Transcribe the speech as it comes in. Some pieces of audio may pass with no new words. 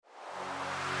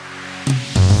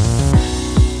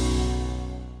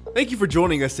Thank you for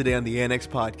joining us today on the Annex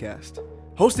Podcast,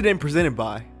 hosted and presented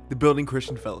by the Building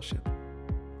Christian Fellowship.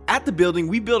 At the Building,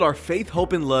 we build our faith,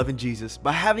 hope, and love in Jesus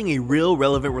by having a real,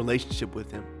 relevant relationship with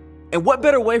Him. And what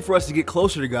better way for us to get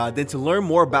closer to God than to learn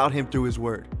more about Him through His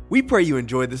Word? We pray you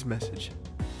enjoy this message.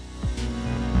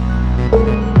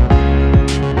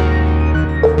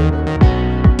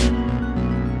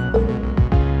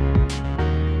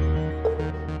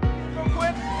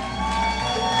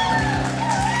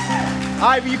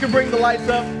 Ivy, you can bring the lights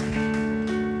up.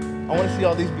 I want to see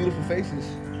all these beautiful faces.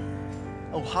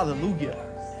 Oh, hallelujah.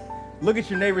 Look at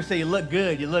your neighbor, say, you look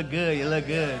good, you look good, you look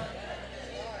good.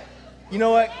 You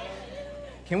know what?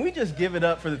 Can we just give it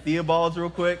up for the Theobalds real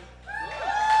quick?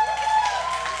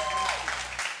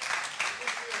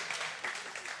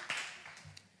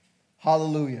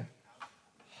 Hallelujah.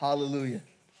 Hallelujah.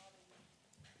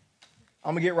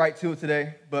 I'm going to get right to it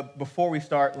today, but before we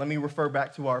start, let me refer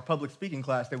back to our public speaking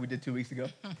class that we did 2 weeks ago.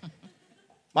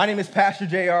 My name is Pastor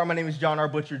JR. My name is John R.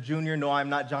 Butcher Jr. No, I'm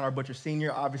not John R. Butcher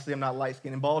Sr. Obviously, I'm not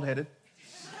light-skinned and bald-headed.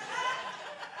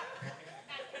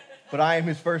 But I am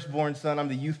his firstborn son. I'm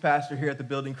the youth pastor here at the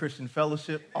Building Christian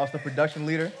Fellowship, also production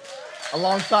leader,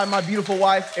 alongside my beautiful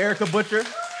wife, Erica Butcher.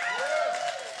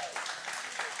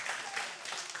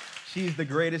 She's the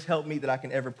greatest helpmeet that I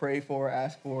can ever pray for,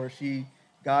 ask for.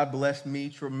 God blessed me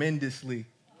tremendously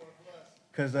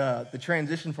because the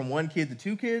transition from 1 kid to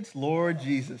 2 kids, Lord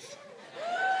Jesus.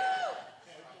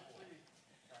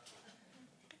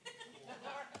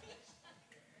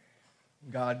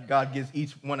 God gives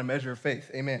each one a measure of faith.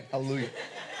 Amen. Hallelujah.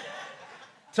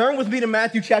 Turn with me to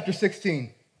Matthew chapter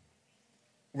 16.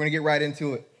 We're going to get right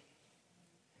into it.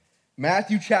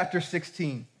 Matthew chapter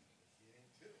 16,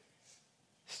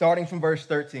 starting from verse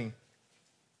 13.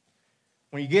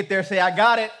 When you get there, say, I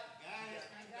got it.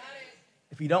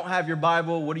 If you don't have your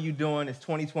Bible, what are you doing? It's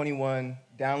 2021.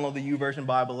 Download the YouVersion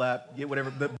Bible app. Get whatever,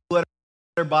 the Blue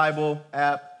Letter Bible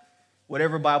app,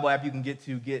 whatever Bible app you can get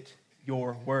to get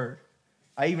your word.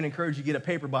 I even encourage you to get a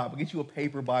paper Bible. Get you a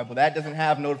paper Bible. That doesn't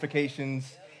have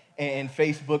notifications and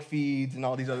Facebook feeds and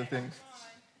all these other things.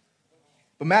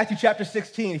 But Matthew chapter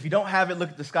 16, if you don't have it, look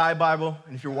at the Sky Bible.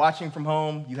 And if you're watching from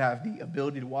home, you have the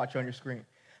ability to watch on your screen.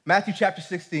 Matthew chapter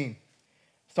 16.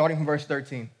 Starting from verse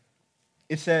 13,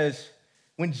 it says,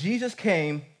 when Jesus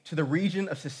came to the region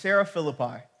of Caesarea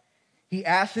Philippi, he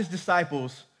asked his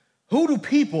disciples, who do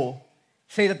people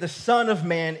say that the Son of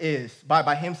Man is?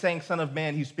 By him saying Son of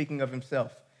Man, he's speaking of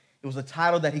himself. It was a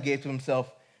title that he gave to himself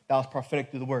that was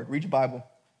prophetic through the word. Read your Bible,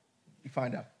 you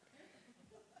find out.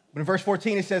 But in verse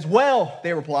 14, it says, well,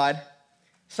 they replied,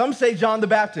 some say John the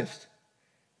Baptist,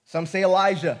 some say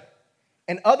Elijah,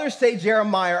 and others say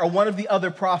Jeremiah or one of the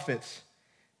other prophets.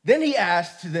 Then he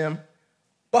asked to them,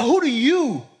 but who do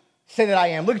you say that I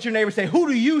am? Look at your neighbor and say, who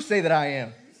do you say that I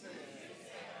am?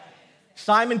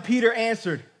 Simon Peter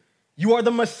answered, you are the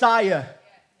Messiah,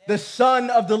 the Son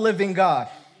of the living God.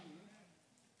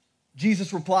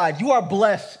 Jesus replied, you are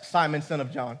blessed, Simon, son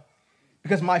of John,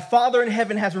 because my Father in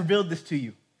heaven has revealed this to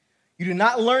you. You do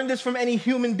not learn this from any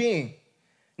human being.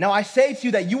 Now I say to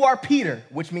you that you are Peter,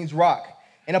 which means rock,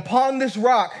 and upon this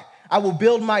rock I will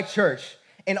build my church,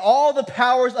 and all the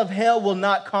powers of hell will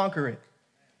not conquer it.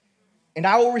 And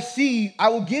I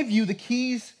will give you the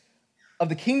keys of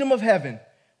the kingdom of heaven.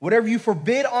 Whatever you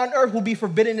forbid on earth will be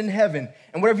forbidden in heaven,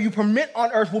 and whatever you permit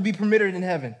on earth will be permitted in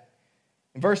heaven.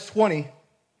 In verse 20,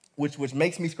 which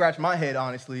makes me scratch my head,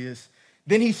 honestly, is,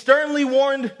 then he sternly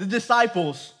warned the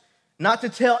disciples not to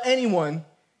tell anyone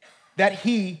that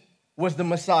he was the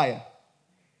Messiah.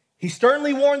 He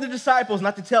sternly warned the disciples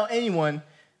not to tell anyone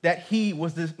that he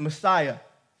was the Messiah.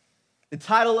 The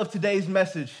title of today's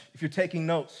message, if you're taking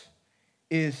notes,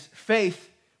 is Faith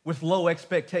with Low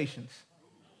Expectations.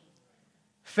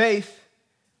 Faith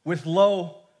with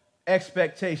low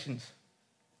expectations.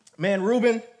 Man,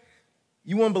 Ruben,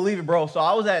 you wouldn't believe it, bro. So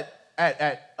I was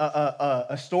at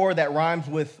a store that rhymes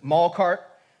with mall cart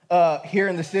here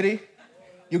in the city.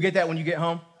 You'll get that when you get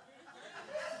home.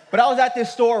 But I was at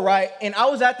this store, right? And I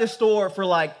was at this store for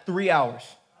like 3 hours.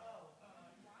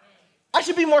 I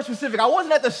should be more specific. I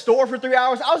wasn't at the store for 3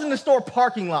 hours. I was in the store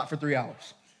parking lot for 3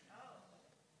 hours.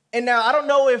 And now, I don't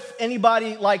know if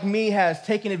anybody like me has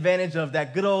taken advantage of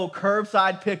that good old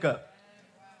curbside pickup.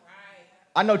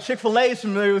 I know Chick-fil-A is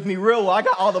familiar with me real well. I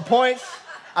got all the points.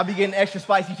 I be getting extra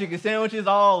spicy chicken sandwiches,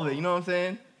 all of it. You know what I'm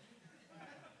saying?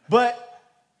 But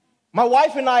my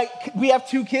wife and I, we have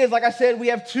 2 kids. Like I said, we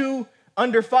have 2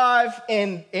 under 5,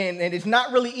 and it's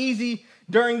not really easy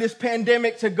during this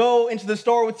pandemic to go into the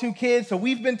store with 2 kids, so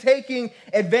we've been taking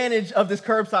advantage of this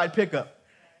curbside pickup.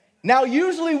 Now,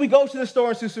 usually we go to the store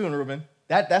in Suisun, Ruben.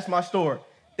 That's my store.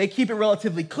 They keep it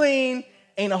relatively clean.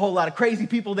 Ain't a whole lot of crazy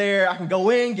people there. I can go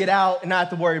in, get out, and not have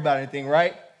to worry about anything,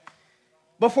 right?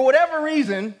 But for whatever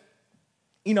reason,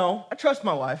 I trust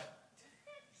my wife.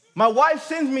 My wife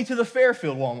sends me to the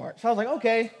Fairfield Walmart. So I was like,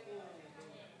 okay.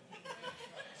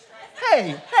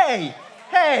 Hey.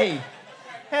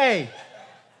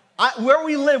 Where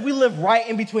we live right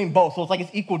in between both. So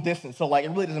it's equal distance. So it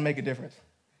really doesn't make a difference.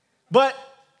 But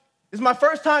it's my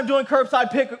first time doing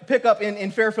curbside pickup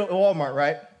in Fairfield Walmart,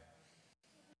 right?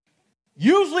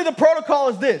 Usually the protocol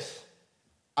is this.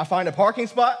 I find a parking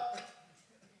spot.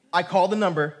 I call the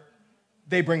number.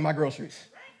 They bring my groceries.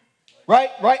 Right?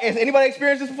 Has anybody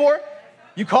experienced this before?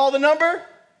 You call the number.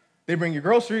 They bring your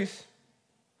groceries.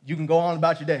 You can go on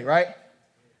about your day, right?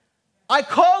 I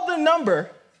called the number,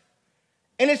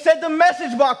 and it said the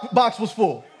message box was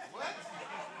full.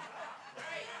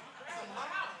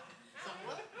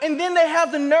 And then they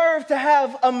have the nerve to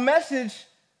have a message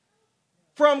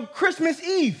from Christmas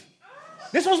Eve.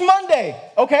 This was Monday,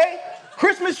 okay?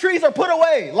 Christmas trees are put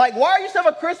away. Why are you still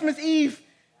have a Christmas Eve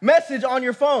message on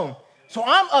your phone? So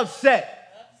I'm upset.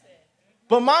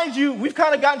 But mind you, we've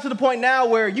kind of gotten to the point now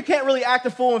where you can't really act a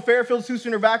fool in Fairfield,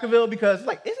 Susan, or Vacaville because, isn't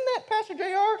that Pastor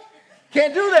JR?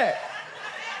 Can't do that.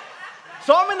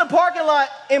 So I'm in the parking lot,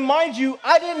 and mind you,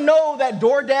 I didn't know that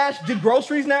DoorDash did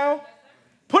groceries now.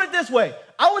 Put it this way.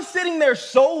 I was sitting there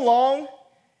so long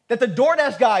that the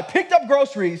DoorDash guy picked up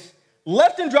groceries,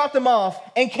 left and dropped them off,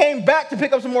 and came back to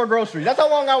pick up some more groceries. That's how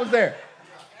long I was there.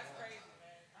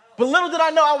 But little did I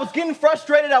know, I was getting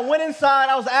frustrated. I went inside.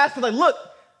 I was asking, look,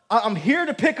 I'm here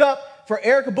to pick up for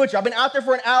Erica Butcher. I've been out there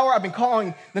for an hour. I've been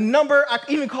calling the number. I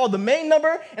even called the main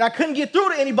number, and I couldn't get through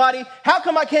to anybody. How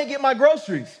come I can't get my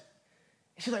groceries?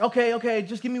 And she's like, okay,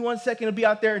 just give me 1 second. It'll be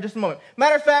out there in just a moment.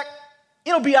 Matter of fact,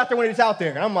 it'll be out there when it's out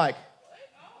there. And I'm like,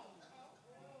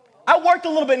 I worked a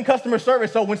little bit in customer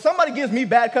service, so when somebody gives me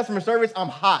bad customer service, I'm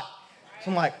hot.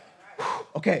 So I'm like,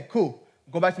 okay, cool.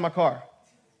 Go back to my car.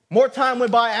 More time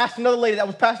went by. I asked another lady that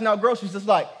was passing out groceries, just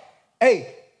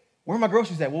hey, where are my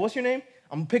groceries at? Well, what's your name?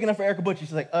 I'm picking up for Erica Butcher.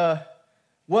 She's like,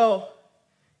 well,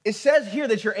 it says here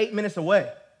that you're 8 minutes away.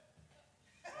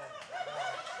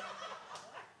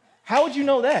 How would you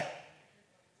know that?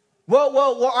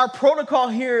 Well, our protocol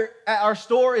here at our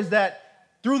store is that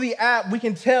through the app, we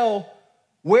can tell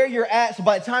where you're at. So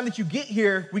by the time that you get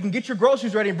here, we can get your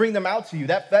groceries ready and bring them out to you.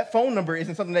 That phone number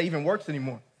isn't something that even works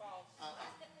anymore.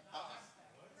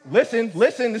 Listen,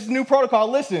 this is new protocol.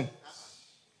 Listen.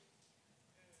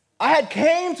 I had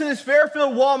came to this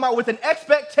Fairfield Walmart with an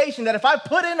expectation that if I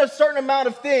put in a certain amount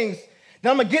of things,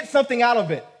 then I'm going to get something out of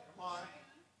it.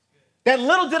 That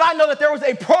little did I know that there was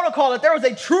a protocol, that there was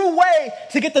a true way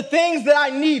to get the things that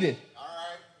I needed. All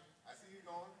right. I see you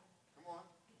going. Come on.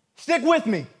 Stick with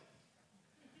me.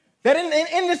 That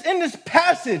in this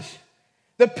passage,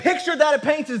 the picture that it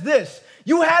paints is this.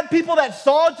 You had people that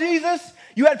saw Jesus.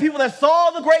 You had people that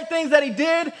saw the great things that he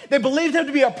did. They believed him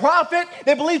to be a prophet.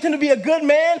 They believed him to be a good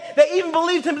man. They even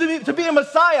believed him to be a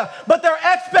Messiah. But their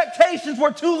expectations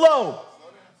were too low.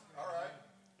 All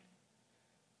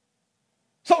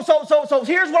right. So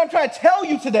here's what I'm trying to tell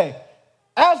you today.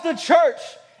 As the church,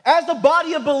 as the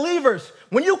body of believers,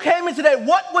 when you came in today,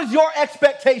 what was your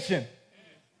expectation?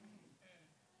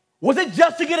 Was it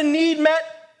just to get a need met?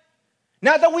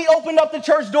 Now that we opened up the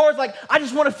church doors, I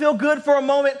just want to feel good for a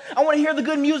moment. I want to hear the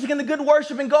good music and the good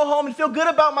worship and go home and feel good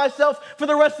about myself for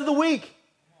the rest of the week.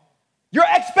 Your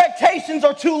expectations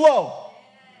are too low.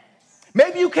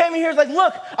 Maybe you came in here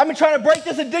look, I've been trying to break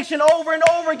this addiction over and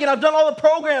over again. I've done all the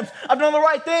programs. I've done the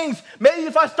right things. Maybe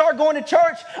if I start going to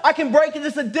church, I can break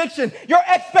this addiction. Your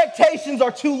expectations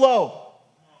are too low.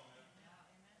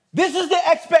 This is the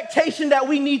expectation that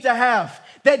we need to have.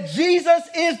 That Jesus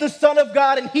is the Son of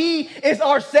God and he is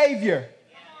our Savior.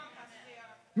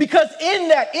 Because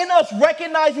in us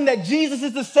recognizing that Jesus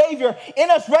is the Savior, in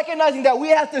us recognizing that we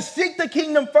have to seek the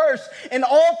kingdom first and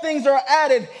all things are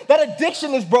added, that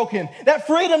addiction is broken. That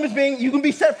freedom is you can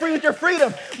be set free with your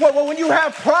freedom. When you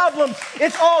have problems,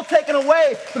 it's all taken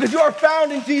away because you are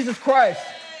found in Jesus Christ.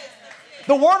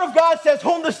 The Word of God says,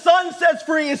 whom the Son sets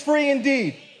free is free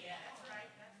indeed.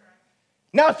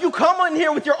 Now, if you come in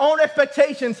here with your own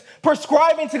expectations,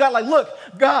 prescribing to God, look,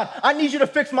 God, I need you to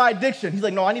fix my addiction. He's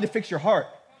like, no, I need to fix your heart.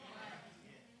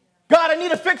 God, I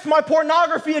need to fix my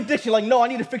pornography addiction. No, I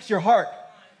need to fix your heart.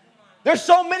 There's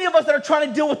so many of us that are trying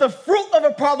to deal with the fruit of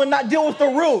a problem, not deal with the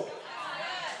root.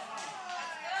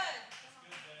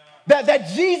 That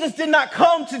Jesus did not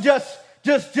come to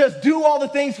just do all the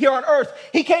things here on earth.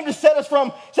 He came to set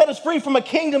us free from a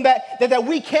kingdom that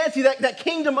we can't see, that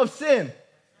kingdom of sin.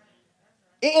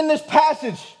 In this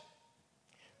passage,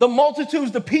 the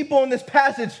multitudes, the people in this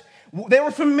passage, They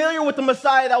were familiar with the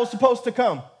Messiah that was supposed to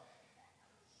come.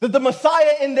 That the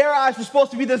Messiah in their eyes was supposed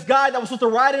to be this guy that was supposed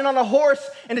to ride in on a horse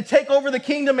and to take over the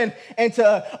kingdom and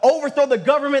to overthrow the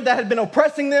government that had been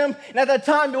oppressing them. And at that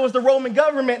time, it was the Roman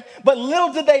government. But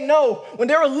little did they know, when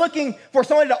they were looking for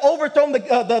somebody to overthrow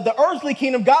the earthly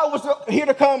kingdom, God was here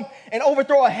to come and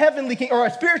overthrow a heavenly kingdom or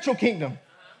a spiritual kingdom.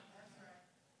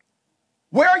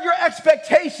 Where are your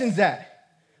expectations at?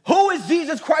 Who is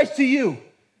Jesus Christ to you?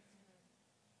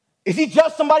 Is he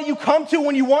just somebody you come to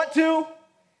when you want to?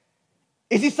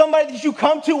 Is he somebody that you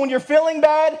come to when you're feeling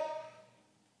bad?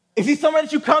 Is he somebody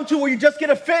that you come to where you just get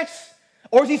a fix?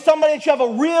 Or is he somebody that you have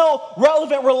a real,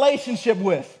 relevant relationship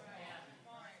with?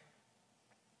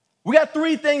 We got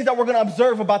 3 things that we're going to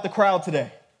observe about the crowd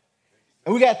today.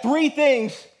 And we got 3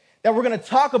 things that we're going to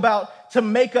talk about to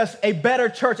make us a better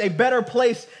church, a better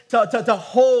place to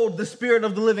hold the Spirit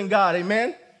of the living God.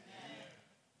 Amen?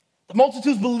 The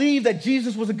multitudes believed that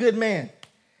Jesus was a good man.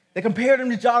 They compared him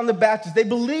to John the Baptist. They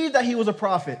believed that he was a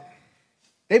prophet.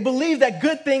 They believed that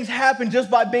good things happened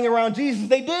just by being around Jesus.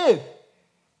 They did.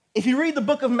 If you read the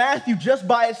book of Matthew just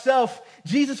by itself,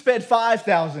 Jesus fed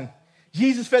 5,000.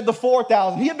 Jesus fed the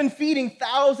 4,000. He had been feeding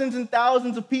thousands and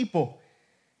thousands of people.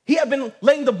 He had been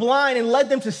letting the blind and led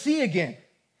them to see again.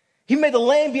 He made the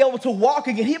lame be able to walk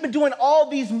again. He had been doing all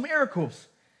these miracles.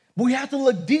 But we have to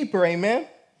look deeper, amen?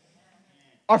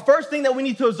 Our first thing that we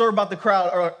need to observe about the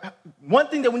crowd, or one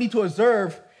thing that we need to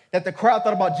observe that the crowd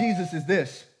thought about Jesus is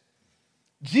this.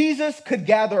 Jesus could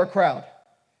gather a crowd.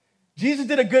 Jesus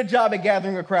did a good job at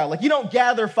gathering a crowd. Like, you don't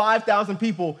gather 5,000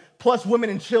 people plus women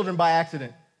and children by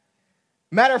accident.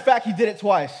 Matter of fact, he did it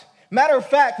twice. Matter of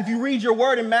fact, if you read your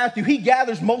word in Matthew, he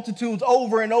gathers multitudes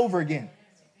over and over again.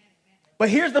 But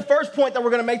here's the first point that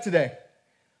we're going to make today.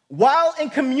 While in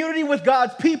community with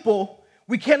God's people,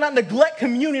 we cannot neglect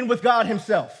communion with God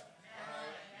himself.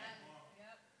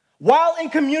 While in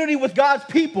community with God's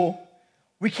people,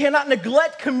 we cannot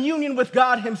neglect communion with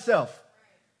God himself.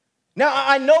 Now,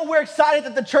 I know we're excited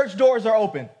that the church doors are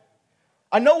open.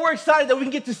 I know we're excited that we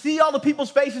can get to see all the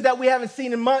people's faces that we haven't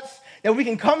seen in months, that we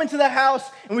can come into the house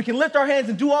and we can lift our hands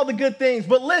and do all the good things.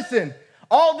 But listen,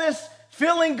 all this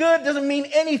feeling good doesn't mean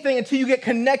anything until you get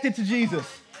connected to Jesus.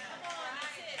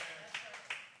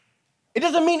 It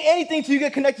doesn't mean anything until you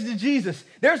get connected to Jesus.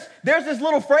 There's this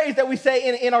little phrase that we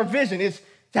say in our vision is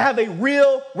to have a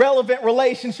real, relevant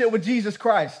relationship with Jesus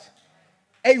Christ.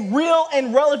 A real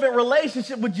and relevant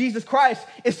relationship with Jesus Christ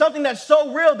is something that's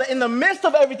so real that in the midst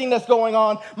of everything that's going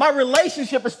on, my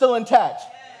relationship is still intact.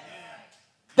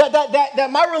 That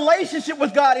my relationship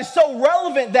with God is so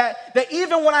relevant that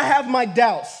even when I have my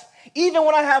doubts, even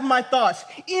when I have my thoughts,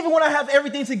 even when I have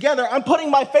everything together, I'm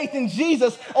putting my faith in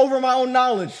Jesus over my own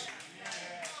knowledge.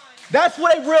 That's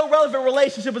what a real relevant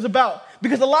relationship is about.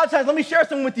 Because a lot of times, let me share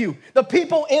something with you. The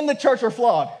people in the church are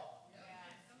flawed.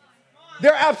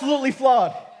 They're absolutely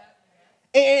flawed.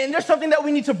 And there's something that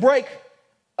we need to break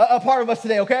a part of us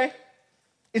today, okay?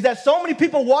 Is that so many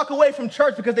people walk away from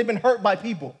church because they've been hurt by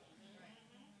people.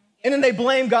 And then they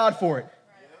blame God for it.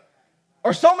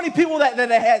 Or so many people that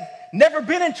had never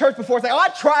been in church before say, oh, I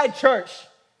tried church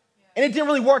and it didn't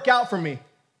really work out for me.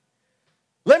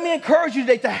 Let me encourage you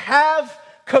today to have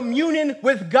communion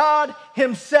with God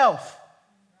himself.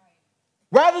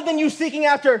 Rather than you seeking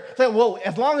after, saying, well,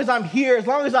 as long as I'm here, as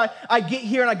long as I get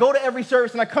here and I go to every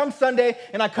service and I come Sunday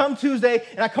and I come Tuesday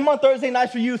and I come on Thursday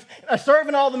nights for youth and I serve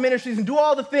in all the ministries and do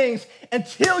all the things,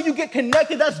 until you get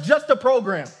connected, that's just a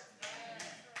program.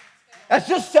 That's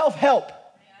just self-help.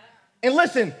 And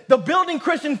listen, the Building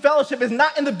Christian Fellowship is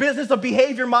not in the business of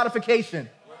behavior modification.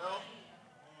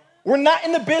 We're not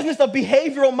in the business of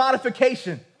behavioral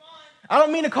modification. I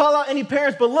don't mean to call out any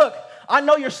parents, but look, I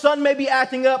know your son may be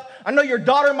acting up. I know your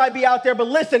daughter might be out there, but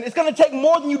listen, it's going to take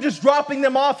more than you just dropping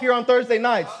them off here on Thursday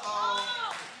nights.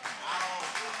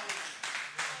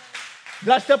 Did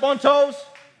I step on toes?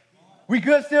 We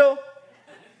good still?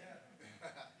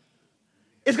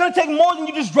 It's going to take more than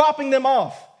you just dropping them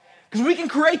off. Because we can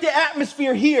create the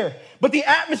atmosphere here, but the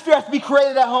atmosphere has to be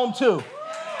created at home too.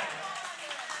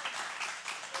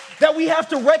 That we have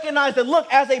to recognize that, look,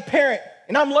 as a parent,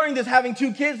 and I'm learning this having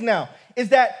 2 kids now, is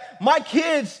that my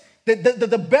kids,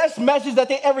 the best message that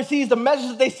they ever see is the message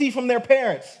that they see from their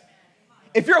parents.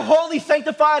 If you're holy,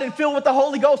 sanctified, and filled with the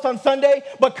Holy Ghost on Sunday,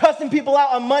 but cussing people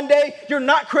out on Monday, you're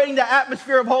not creating the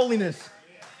atmosphere of holiness.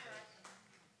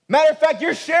 Matter of fact,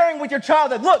 you're sharing with your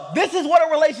child that, look, this is what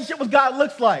a relationship with God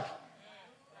looks like.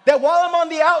 That while I'm on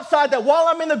the outside, that while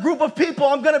I'm in the group of people,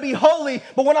 I'm going to be holy,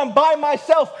 but when I'm by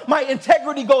myself, my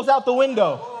integrity goes out the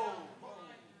window.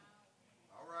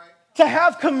 To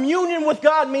have communion with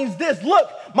God means this.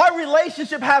 Look, my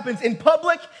relationship happens in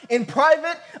public, in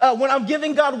private, when I'm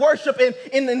giving God worship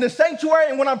in the sanctuary,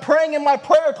 and when I'm praying in my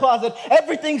prayer closet.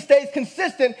 Everything stays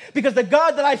consistent because the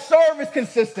God that I serve is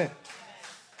consistent.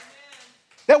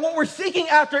 That what we're seeking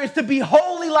after is to be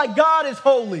holy like God is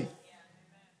holy.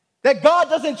 That God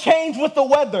doesn't change with the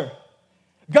weather.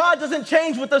 God doesn't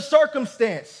change with the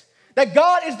circumstance. That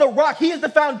God is the rock. He is the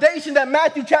foundation that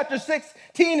Matthew chapter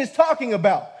 16 is talking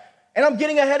about. And I'm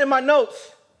getting ahead in my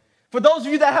notes. For those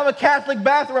of you that have a Catholic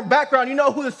background, you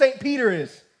know who the St. Peter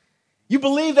is. You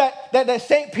believe that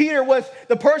St. Peter was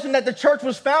the person that the church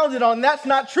was founded on. That's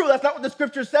not true. That's not what the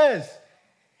scripture says.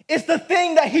 It's the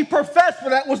thing that he professed for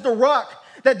that was the rock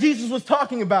that Jesus was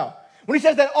talking about. When he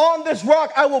says that on this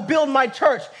rock I will build my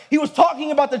church, he was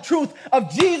talking about the truth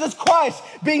of Jesus Christ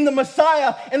being the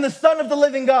Messiah and the Son of the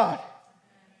living God.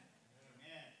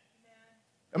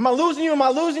 Am I losing you? Am I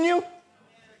losing you?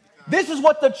 This is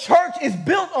what the church is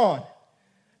built on.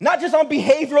 Not just on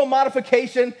behavioral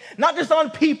modification, not just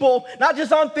on people, not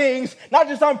just on things, not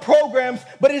just on programs,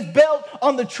 but it's built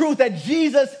on the truth that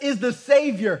Jesus is the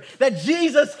Savior, that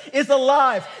Jesus is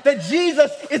alive, that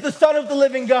Jesus is the Son of the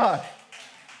living God.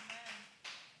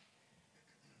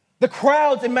 The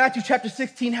crowds in Matthew chapter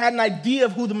 16 had an idea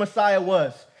of who the Messiah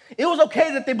was. It was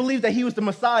okay that they believed that he was the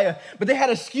Messiah, but they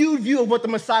had a skewed view of what the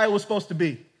Messiah was supposed to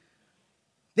be.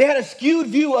 They had a skewed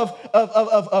view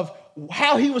of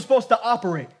how he was supposed to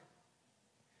operate.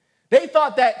 They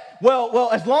thought that, well,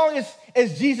 as long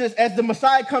as Jesus, as the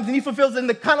Messiah comes and he fulfills it in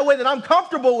the kind of way that I'm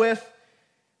comfortable with,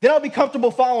 then I'll be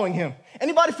comfortable following him.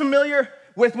 Anybody familiar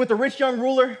with the rich young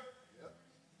ruler?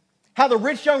 How the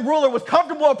rich young ruler was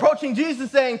comfortable approaching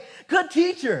Jesus saying, good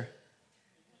teacher.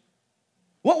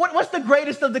 What's the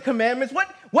greatest of the commandments?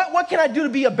 What can I do to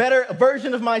be a better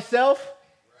version of myself?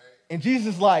 Right. And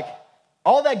Jesus is like,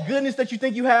 all that goodness that you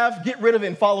think you have, get rid of it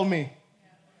and follow me.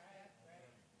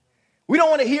 We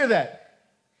don't want to hear that.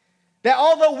 That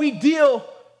although we deal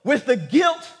with the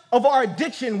guilt of our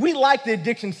addiction, we like the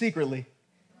addiction secretly.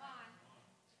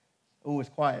 Oh, it's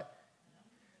quiet.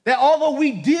 That although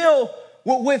we deal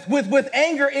with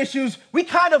anger issues, we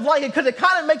kind of like it because it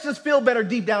kind of makes us feel better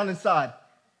deep down inside.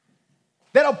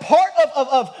 That a part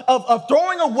of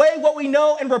throwing away what we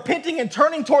know and repenting and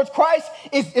turning towards Christ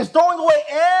is throwing away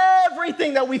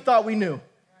everything that we thought we knew.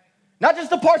 Not just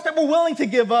the parts that we're willing to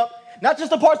give up, not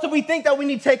just the parts that we think that we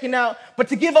need taken out, but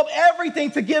to give up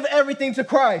everything, to give everything to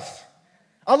Christ.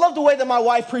 I love the way that my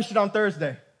wife preached it on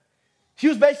Thursday. She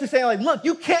was basically saying, like, look,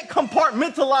 you can't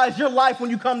compartmentalize your life when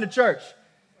you come to church.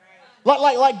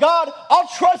 Like God, I'll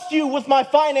trust you with my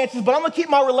finances, but I'm going to keep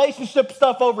my relationship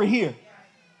stuff over here.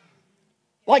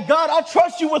 Like, God, I'll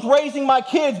trust you with raising my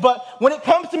kids, but when it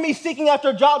comes to me seeking after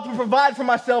a job to provide for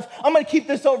myself, I'm going to keep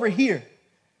this over here.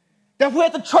 That we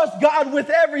have to trust God with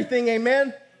everything,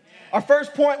 amen? Our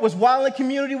first point was while in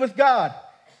community with God.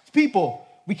 People,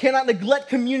 we cannot neglect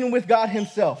communion with God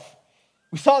himself.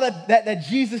 We saw that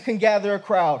Jesus can gather a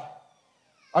crowd.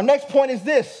 Our next point is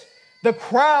this. The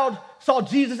crowd saw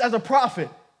Jesus as a prophet.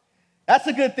 That's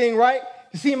a good thing, right?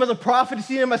 To see him as a prophet, to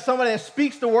see him as somebody that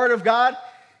speaks the word of God.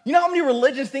 You know how many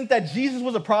religions think that Jesus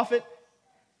was a prophet?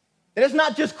 That it's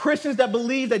not just Christians that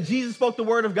believe that Jesus spoke the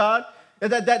word of God,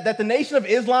 that the nation of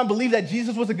Islam believed that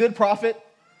Jesus was a good prophet,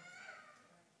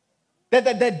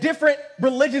 that different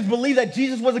religions believe that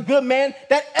Jesus was a good man.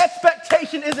 That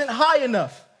expectation isn't high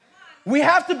enough. We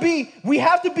have to be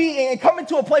and come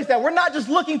into a place that we're not just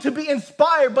looking to be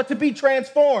inspired, but to be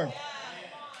transformed.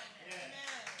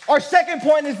 Our second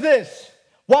point is this.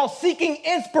 While seeking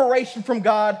inspiration from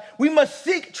God, we must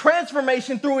seek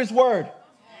transformation through his word.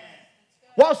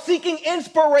 While seeking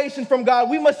inspiration from God,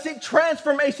 we must seek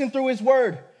transformation through his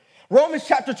word. Romans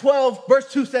chapter 12,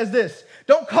 verse 2 says this.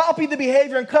 Don't copy the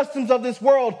behavior and customs of this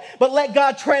world, but let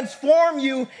God transform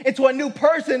you into a new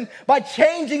person by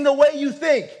changing the way you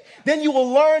think. Then you will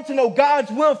learn to know God's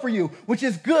will for you, which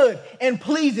is good and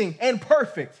pleasing and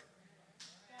perfect.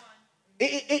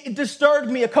 It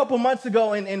disturbed me a couple months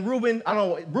ago, and Ruben, I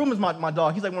don't know, Ruben's my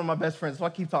dog. He's like one of my best friends, so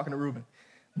I keep talking to Ruben.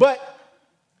 But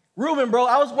Ruben, bro,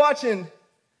 I was watching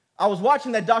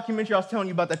that documentary I was telling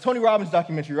you about, that Tony Robbins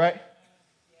documentary, right?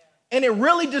 And it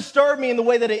really disturbed me in the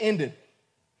way that it ended.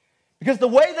 Because the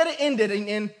way that it ended,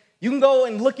 and you can go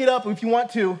and look it up if you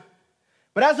want to,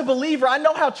 but as a believer, I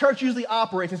know how church usually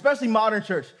operates, especially modern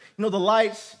church. You know, the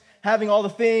lights, having all the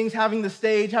things, having the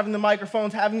stage, having the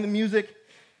microphones, having the music.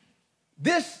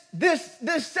 This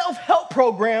self-help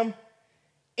program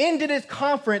ended its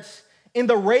conference in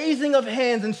the raising of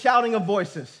hands and shouting of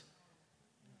voices.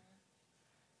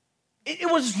 It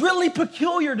was really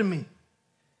peculiar to me.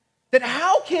 That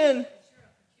how can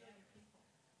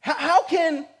How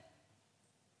can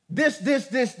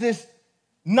this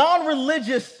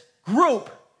non-religious group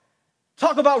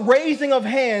talk about raising of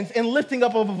hands and lifting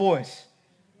up of a voice,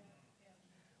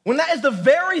 when that is the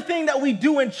very thing that we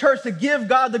do in church to give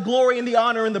God the glory and the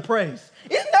honor and the praise?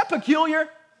 Isn't that peculiar?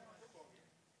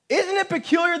 Isn't it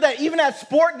peculiar that even at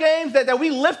sport games that we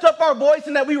lift up our voice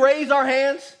and that we raise our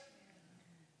hands?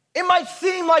 It might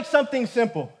seem like something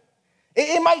simple.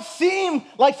 It might seem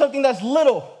like something that's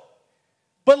little.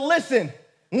 But listen,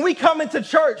 when we come into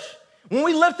church, when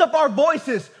we lift up our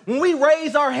voices, when we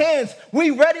raise our hands,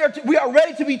 we are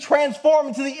ready to be transformed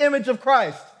into the image of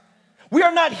Christ. We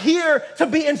are not here to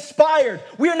be inspired.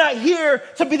 We are not here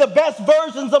to be the best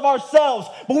versions of ourselves,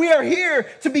 but we are here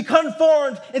to be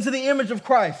conformed into the image of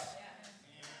Christ.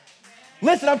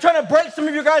 Listen, I'm trying to break some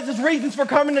of your guys' reasons for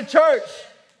coming to church.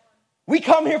 We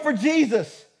come here for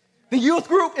Jesus. The youth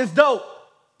group is dope.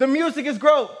 The music is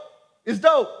dope. It's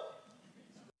dope.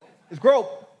 It's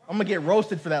grope. I'm going to get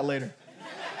roasted for that later.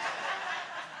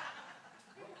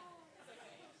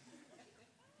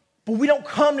 But we don't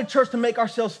come to church to make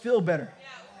ourselves feel better.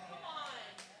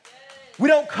 We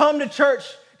don't come to church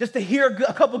just to hear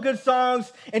a couple good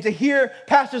songs and to hear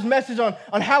pastor's message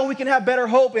on how we can have better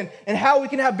hope and how we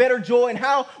can have better joy and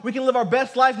how we can live our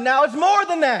best life now. It's more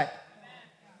than that.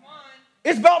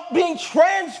 It's about being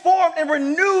transformed and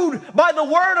renewed by the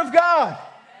word of God.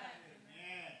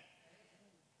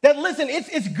 That, listen,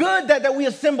 it's good that we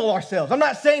assemble ourselves. I'm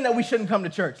not saying that we shouldn't come to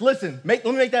church. Listen, let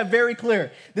me make that very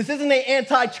clear. This isn't an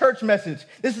anti-church message.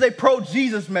 This is a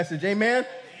pro-Jesus message, amen?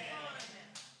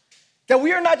 That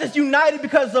we are not just united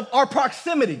because of our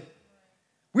proximity.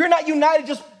 We are not united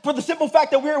just for the simple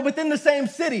fact that we're within the same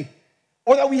city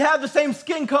or that we have the same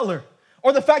skin color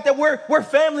or the fact that we're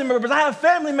family members. I have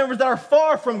family members that are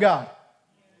far from God.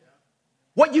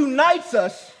 What unites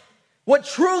us, what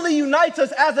truly unites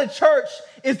us as a church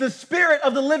is the Spirit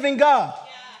of the living God.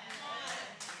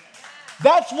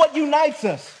 That's what unites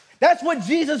us. That's what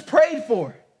Jesus prayed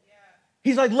for.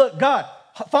 He's like, look, God,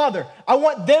 Father, I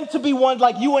want them to be one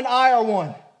like you and I are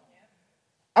one.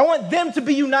 I want them to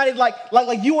be united like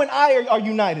you and I are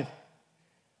united.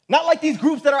 Not like these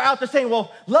groups that are out there saying,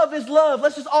 well, love is love.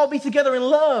 Let's just all be together in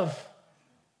love.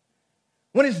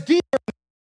 When it's deeper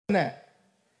than that.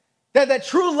 That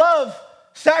true love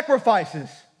sacrifices.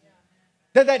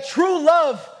 That true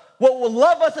love will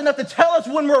love us enough to tell us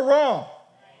when we're wrong.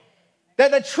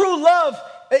 That true love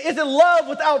isn't love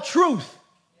without truth.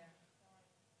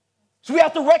 So we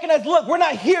have to recognize, look, we're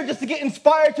not here just to get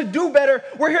inspired to do better.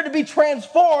 We're here to be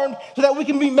transformed so that we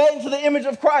can be made into the image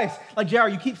of Christ. Like, JR,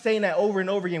 you keep saying that over and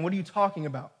over again. What are you talking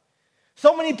about?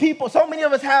 So many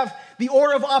of us have the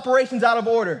order of operations out of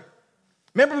order.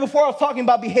 Remember before I was talking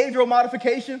about behavioral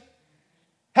modification?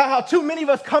 How too many of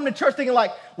us come to church thinking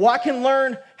like, well, I can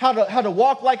learn how to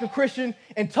walk like a Christian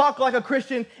and talk like a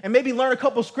Christian and maybe learn a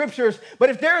couple scriptures. But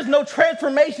if there is no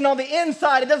transformation on the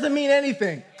inside, it doesn't mean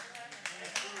anything.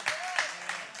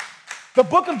 The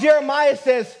book of Jeremiah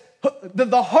says,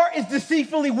 the heart is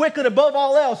deceitfully wicked above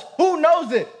all else. Who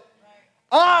knows it?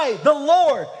 I, the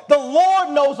Lord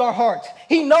knows our hearts.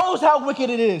 He knows how wicked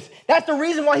it is. That's the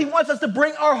reason why he wants us to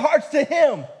bring our hearts to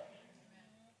him.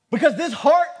 Because this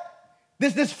heart,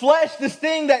 this flesh, this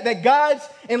thing that guides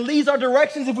and leads our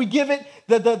directions, if we give it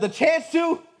the chance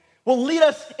to, will lead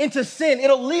us into sin.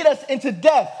 It'll lead us into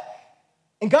death.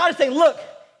 And God is saying, look,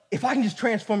 if I can just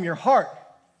transform your heart,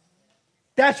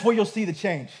 that's where you'll see the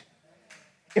change.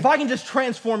 If I can just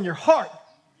transform your heart,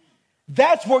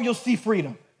 that's where you'll see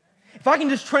freedom. If I can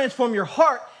just transform your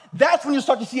heart, that's when you'll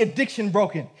start to see addiction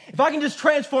broken. If I can just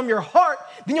transform your heart,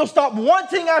 then you'll stop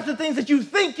wanting after things that you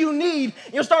think you need,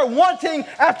 and you'll start wanting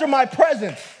after my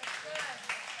presence.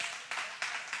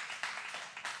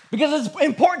 Because it's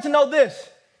important to know this.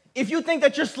 If you think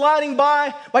that you're sliding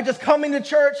by just coming to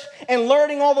church and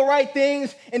learning all the right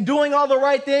things and doing all the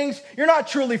right things, you're not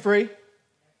truly free.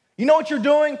 You know what you're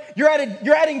doing? You're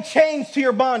adding chains to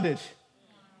your bondage.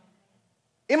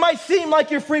 It might seem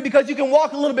like you're free because you can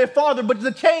walk a little bit farther, but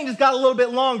the chain has got a little bit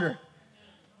longer.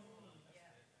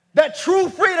 That true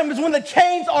freedom is when the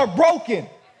chains are broken.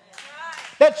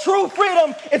 That true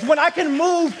freedom is when I can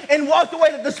move and walk the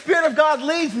way that the Spirit of God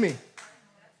leads me.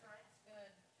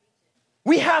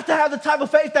 We have to have the type of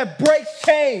faith that breaks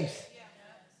chains.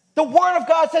 The Word of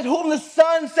God says, whom the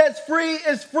Son sets free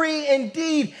is free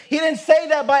indeed. He didn't say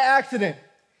that by accident.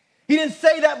 He didn't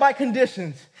say that by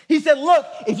conditions. He said, look,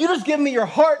 if you just give me your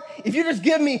heart, if you just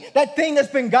give me that thing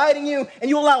that's been guiding you, and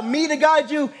you allow me to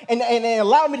guide you, and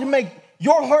allow me to make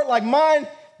your heart like mine,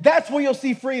 that's where you'll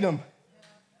see freedom.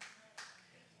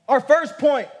 Our first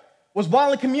point was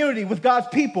while in community with God's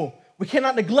people, we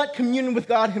cannot neglect communion with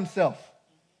God himself.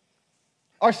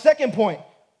 Our second point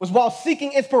was while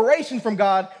seeking inspiration from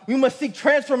God, we must seek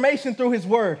transformation through his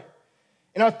word.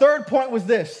 And our third point was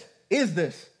this, is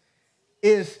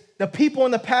the people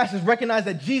in the passage recognized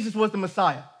that Jesus was the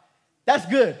Messiah. That's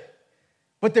good,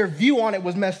 but their view on it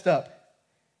was messed up.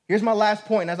 Here's my last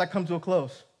point as I come to a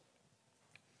close.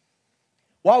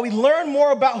 While we learn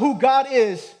more about who God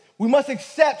is, we must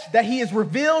accept that he is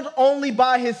revealed only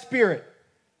by his Spirit.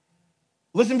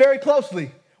 Listen very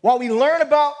closely. While we learn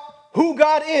about who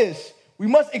God is, we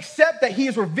must accept that he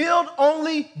is revealed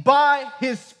only by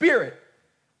his Spirit.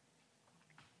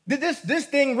 This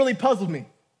thing really puzzled me,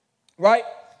 right?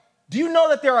 Do you know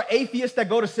that there are atheists that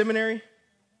go to seminary?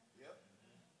 Yep.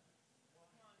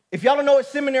 If y'all don't know what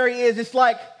seminary is, it's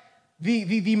like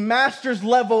the master's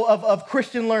level of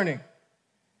Christian learning.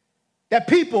 That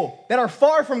people that are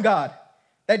far from God,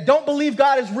 that don't believe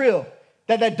God is real,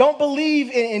 that don't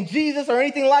believe in Jesus or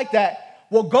anything like that,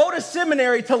 will go to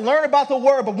seminary to learn about the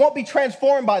word, but won't be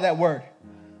transformed by that word.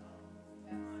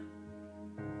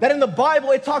 That in the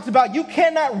Bible, it talks about you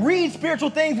cannot read spiritual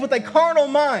things with a carnal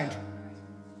mind.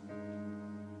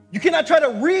 You cannot try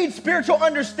to read spiritual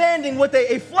understanding with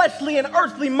a fleshly and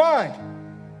earthly mind.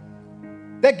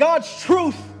 That God's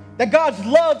truth, that God's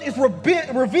love is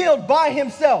revealed by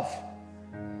himself.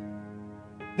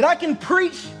 That I can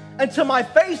preach until my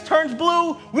face turns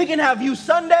blue. We can have you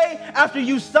Sunday after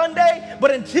you Sunday, but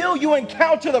until you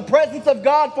encounter the presence of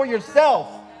God for yourself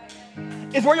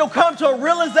is where you'll come to a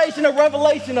realization, a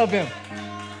revelation of him.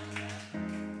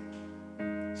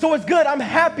 So it's good. I'm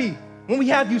happy when we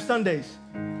have you Sundays.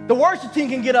 The worship team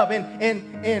can get up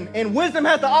and Wisdom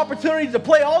has the opportunity to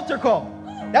play altar call.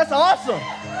 That's awesome.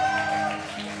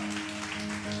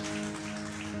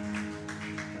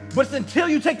 But it's until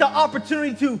you take the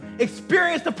opportunity to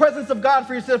experience the presence of God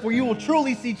for yourself where you will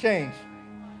truly see change.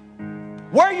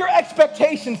 What are your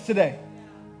expectations today?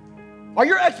 Are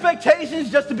your expectations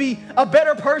just to be a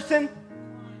better person?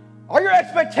 Are your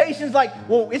expectations like,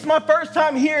 well, it's my first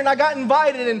time here and I got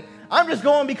invited and I'm just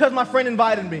going because my friend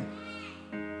invited me?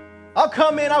 I'll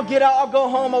come in, I'll get out, I'll go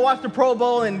home, I'll watch the Pro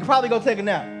Bowl and probably go take a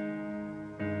nap.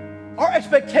 Our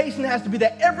expectation has to be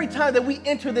that every time that we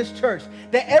enter this church,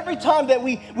 that every time that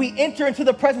we enter into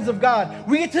the presence of God,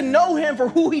 we get to know him for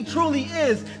who he truly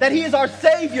is, that he is our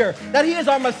Savior, that he is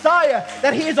our Messiah,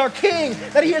 that he is our King,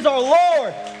 that he is our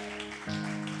Lord.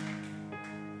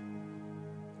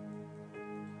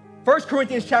 1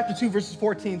 Corinthians chapter 2, verses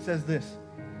 14 says this,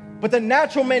 but the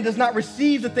natural man does not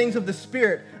receive the things of the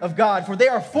Spirit of God, for they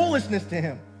are foolishness to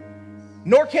him,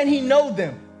 nor can he know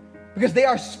them, because they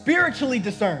are spiritually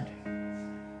discerned.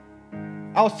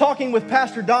 I was talking with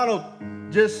Pastor Donald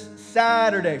just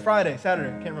Saturday,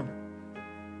 can't remember.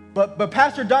 But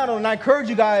Pastor Donald, and I encourage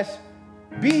you guys,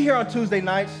 be here on Tuesday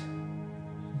nights.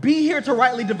 Be here to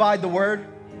rightly divide the word.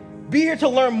 Be here to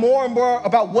learn more and more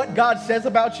about what God says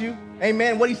about you.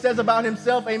 Amen. What he says about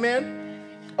himself. Amen.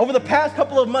 Over the past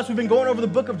couple of months, we've been going over the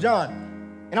book of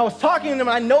John. And I was talking to him, and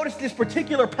I noticed this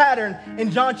particular pattern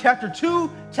in John chapter 2,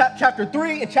 chapter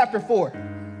 3, and chapter 4.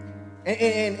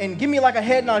 And give me like a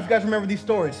head nod if you guys remember these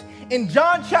stories. In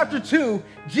John chapter 2,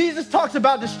 Jesus talks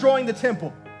about destroying the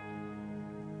temple.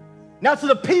 Now, to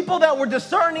the people that were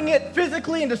discerning it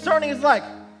physically and discerning, it's like,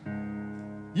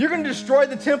 you're going to destroy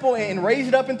the temple and raise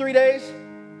it up in 3 days?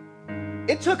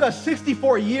 It took us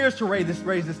 64 years to raise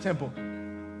this temple.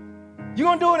 You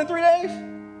going to do it in 3 days?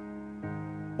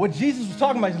 What Jesus was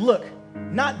talking about is, look,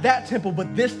 not that temple,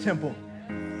 but this temple.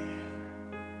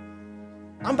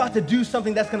 I'm about to do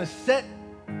something that's going to set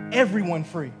everyone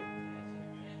free.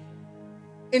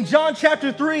 In John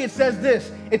chapter 3, it says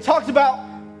this. It talks about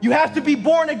you have to be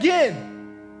born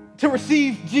again to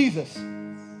receive Jesus.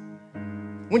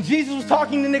 When Jesus was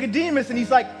talking to Nicodemus, and he's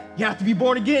like, you have to be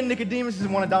born again, Nicodemus. This is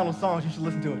one of Donald's songs. You should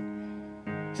listen to it.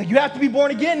 He's like, you have to be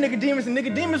born again, Nicodemus. And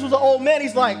Nicodemus was an old man.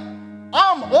 He's like,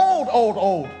 I'm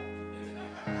old.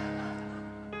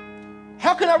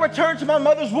 How can I return to my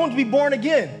mother's womb to be born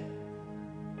again?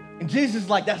 And Jesus is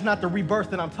like, that's not the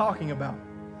rebirth that I'm talking about.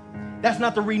 That's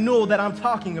not the renewal that I'm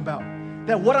talking about.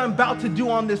 That what I'm about to do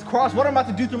on this cross, what I'm about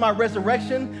to do through my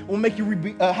resurrection will make you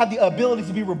have the ability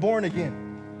to be reborn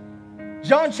again.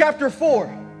 John chapter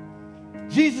 4,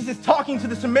 Jesus is talking to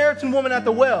the Samaritan woman at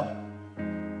the well,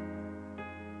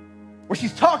 where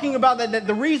she's talking about that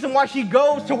the reason why she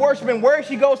goes to worship and where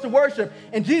she goes to worship.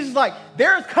 And Jesus is like,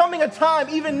 there's coming a time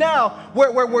even now where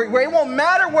it won't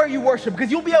matter where you worship,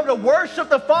 because you'll be able to worship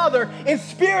the Father in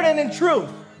spirit and in truth.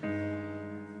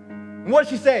 And what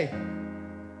did she say?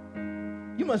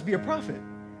 You must be a prophet.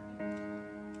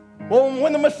 Well,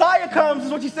 when the Messiah comes,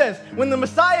 is what she says. When the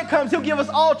Messiah comes, he'll give us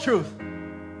all truth.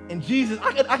 And Jesus,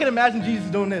 I can imagine Jesus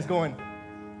doing this, going,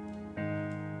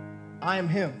 I am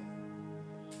him.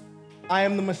 I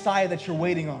am the Messiah that you're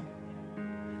waiting on.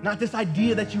 Not this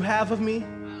idea that you have of me,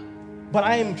 but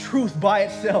I am truth by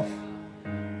itself.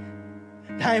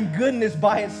 I am goodness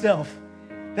by itself.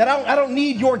 That I don't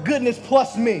need your goodness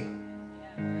plus me.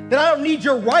 That I don't need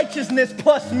your righteousness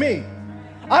plus me.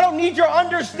 I don't need your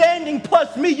understanding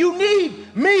plus me. You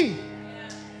need me.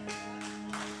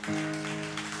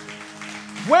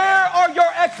 Where are your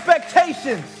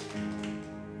expectations?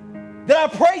 That I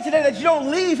pray today that you don't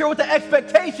leave here with the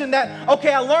expectation that,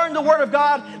 okay, I learned the word of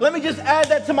God, let me just add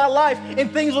that to my life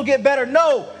and things will get better.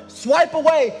 No, swipe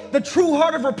away. The true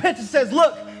heart of repentance says,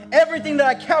 look, everything that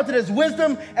I counted as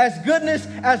wisdom, as goodness,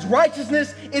 as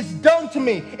righteousness, it's dung to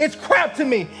me. It's crap to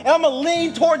me. And I'm going to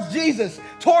lean towards Jesus,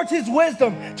 towards his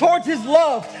wisdom, towards his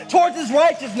love, towards his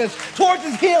righteousness, towards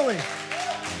his healing,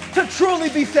 to truly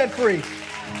be set free.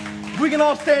 We can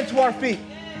all stand to our feet.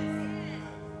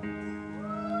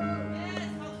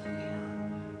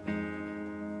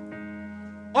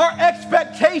 Our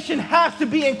expectation has to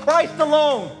be in Christ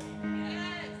alone.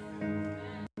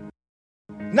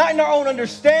 Not in our own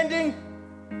understanding,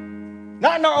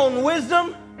 not in our own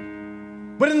wisdom,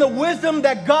 but in the wisdom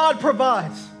that God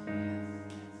provides.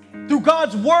 Through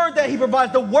God's word that he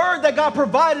provides. The word that God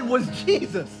provided was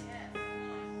Jesus.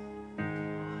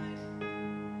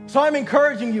 So I'm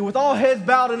encouraging you with all heads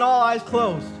bowed and all eyes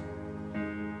closed.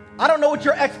 I don't know what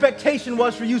your expectation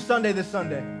was for you this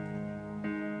Sunday.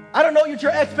 I don't know what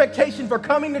your expectation for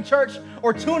coming to church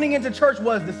or tuning into church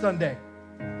was this Sunday.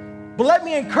 But let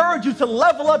me encourage you to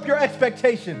level up your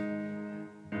expectation.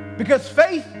 Because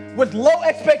faith with low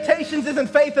expectations isn't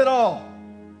faith at all.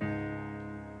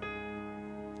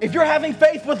 If you're having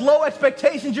faith with low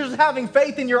expectations, you're just having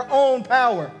faith in your own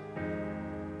power.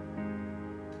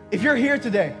 If you're here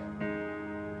today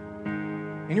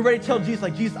and you're ready to tell Jesus,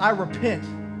 like, Jesus, I repent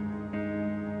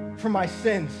for my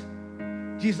sins.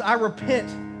 Jesus, I repent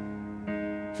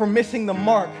for missing the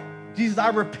mark. Jesus, I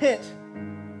repent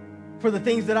for the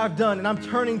things that I've done, and I'm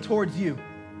turning towards you.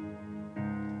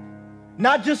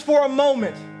 Not just for a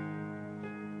moment,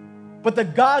 but the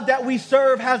God that we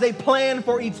serve has a plan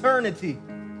for eternity.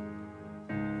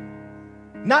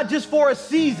 Not just for a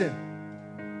season,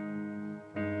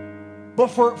 but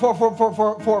for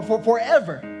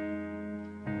forever.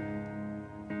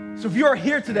 So if you are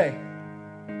here today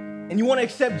and you want to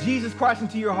accept Jesus Christ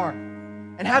into your heart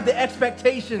and have the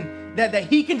expectation that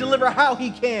he can deliver how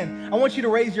he can, I want you to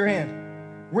raise your hand.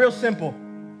 Real simple.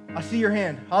 I see your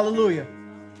hand. Hallelujah.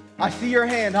 I see your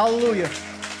hand. Hallelujah.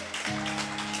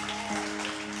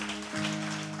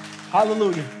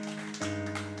 Hallelujah.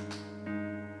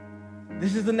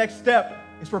 This is the next step.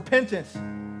 It's repentance.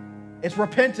 It's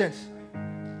repentance.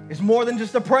 It's more than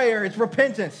just a prayer. It's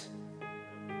repentance.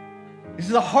 This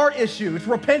is a heart issue. It's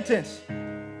repentance.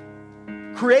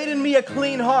 Create in me a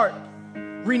clean heart.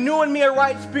 Renew in me a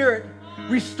right spirit.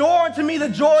 Restore unto me the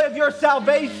joy of your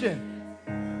salvation.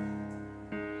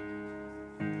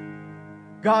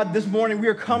 God, this morning we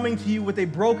are coming to you with a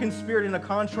broken spirit and a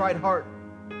contrite heart.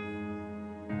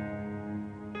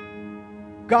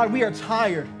 God, we are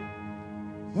tired.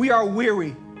 We are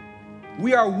weary.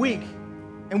 We are weak.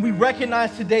 And we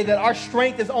recognize today that our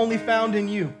strength is only found in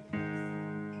you.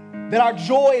 That our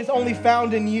joy is only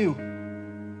found in you.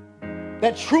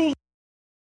 That true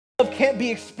love can't be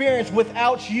experienced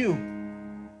without you.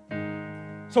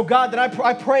 So God, that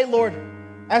I pray, Lord,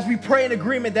 as we pray in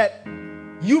agreement, that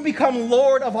you become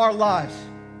Lord of our lives.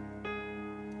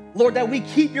 Lord, that we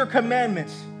keep your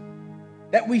commandments.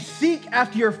 That we seek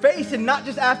after your face and not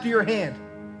just after your hand.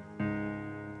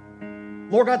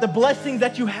 Lord God, the blessings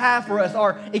that you have for us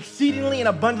are exceedingly and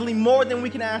abundantly more than we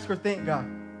can ask or think, God.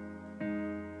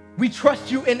 We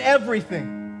trust you in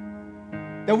everything.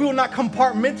 That we will not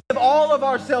compartmentalize all of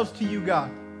ourselves to you,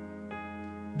 God.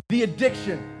 The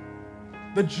addiction,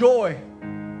 the joy,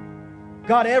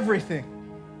 God, everything.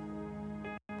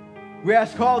 We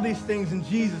ask all these things in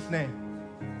Jesus' name.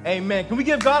 Amen. Can we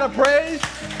give God a praise?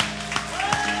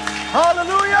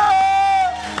 Hallelujah!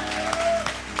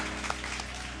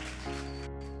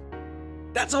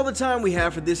 That's all the time we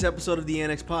have for this episode of the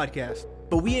Annex Podcast.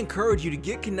 But we encourage you to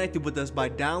get connected with us by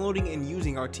downloading and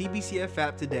using our TBCF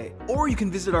app today. Or you can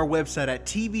visit our website at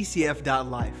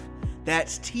tbcf.life.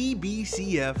 That's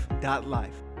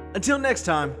tbcf.life. Until next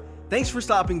time, thanks for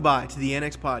stopping by to the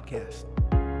Annex Podcast.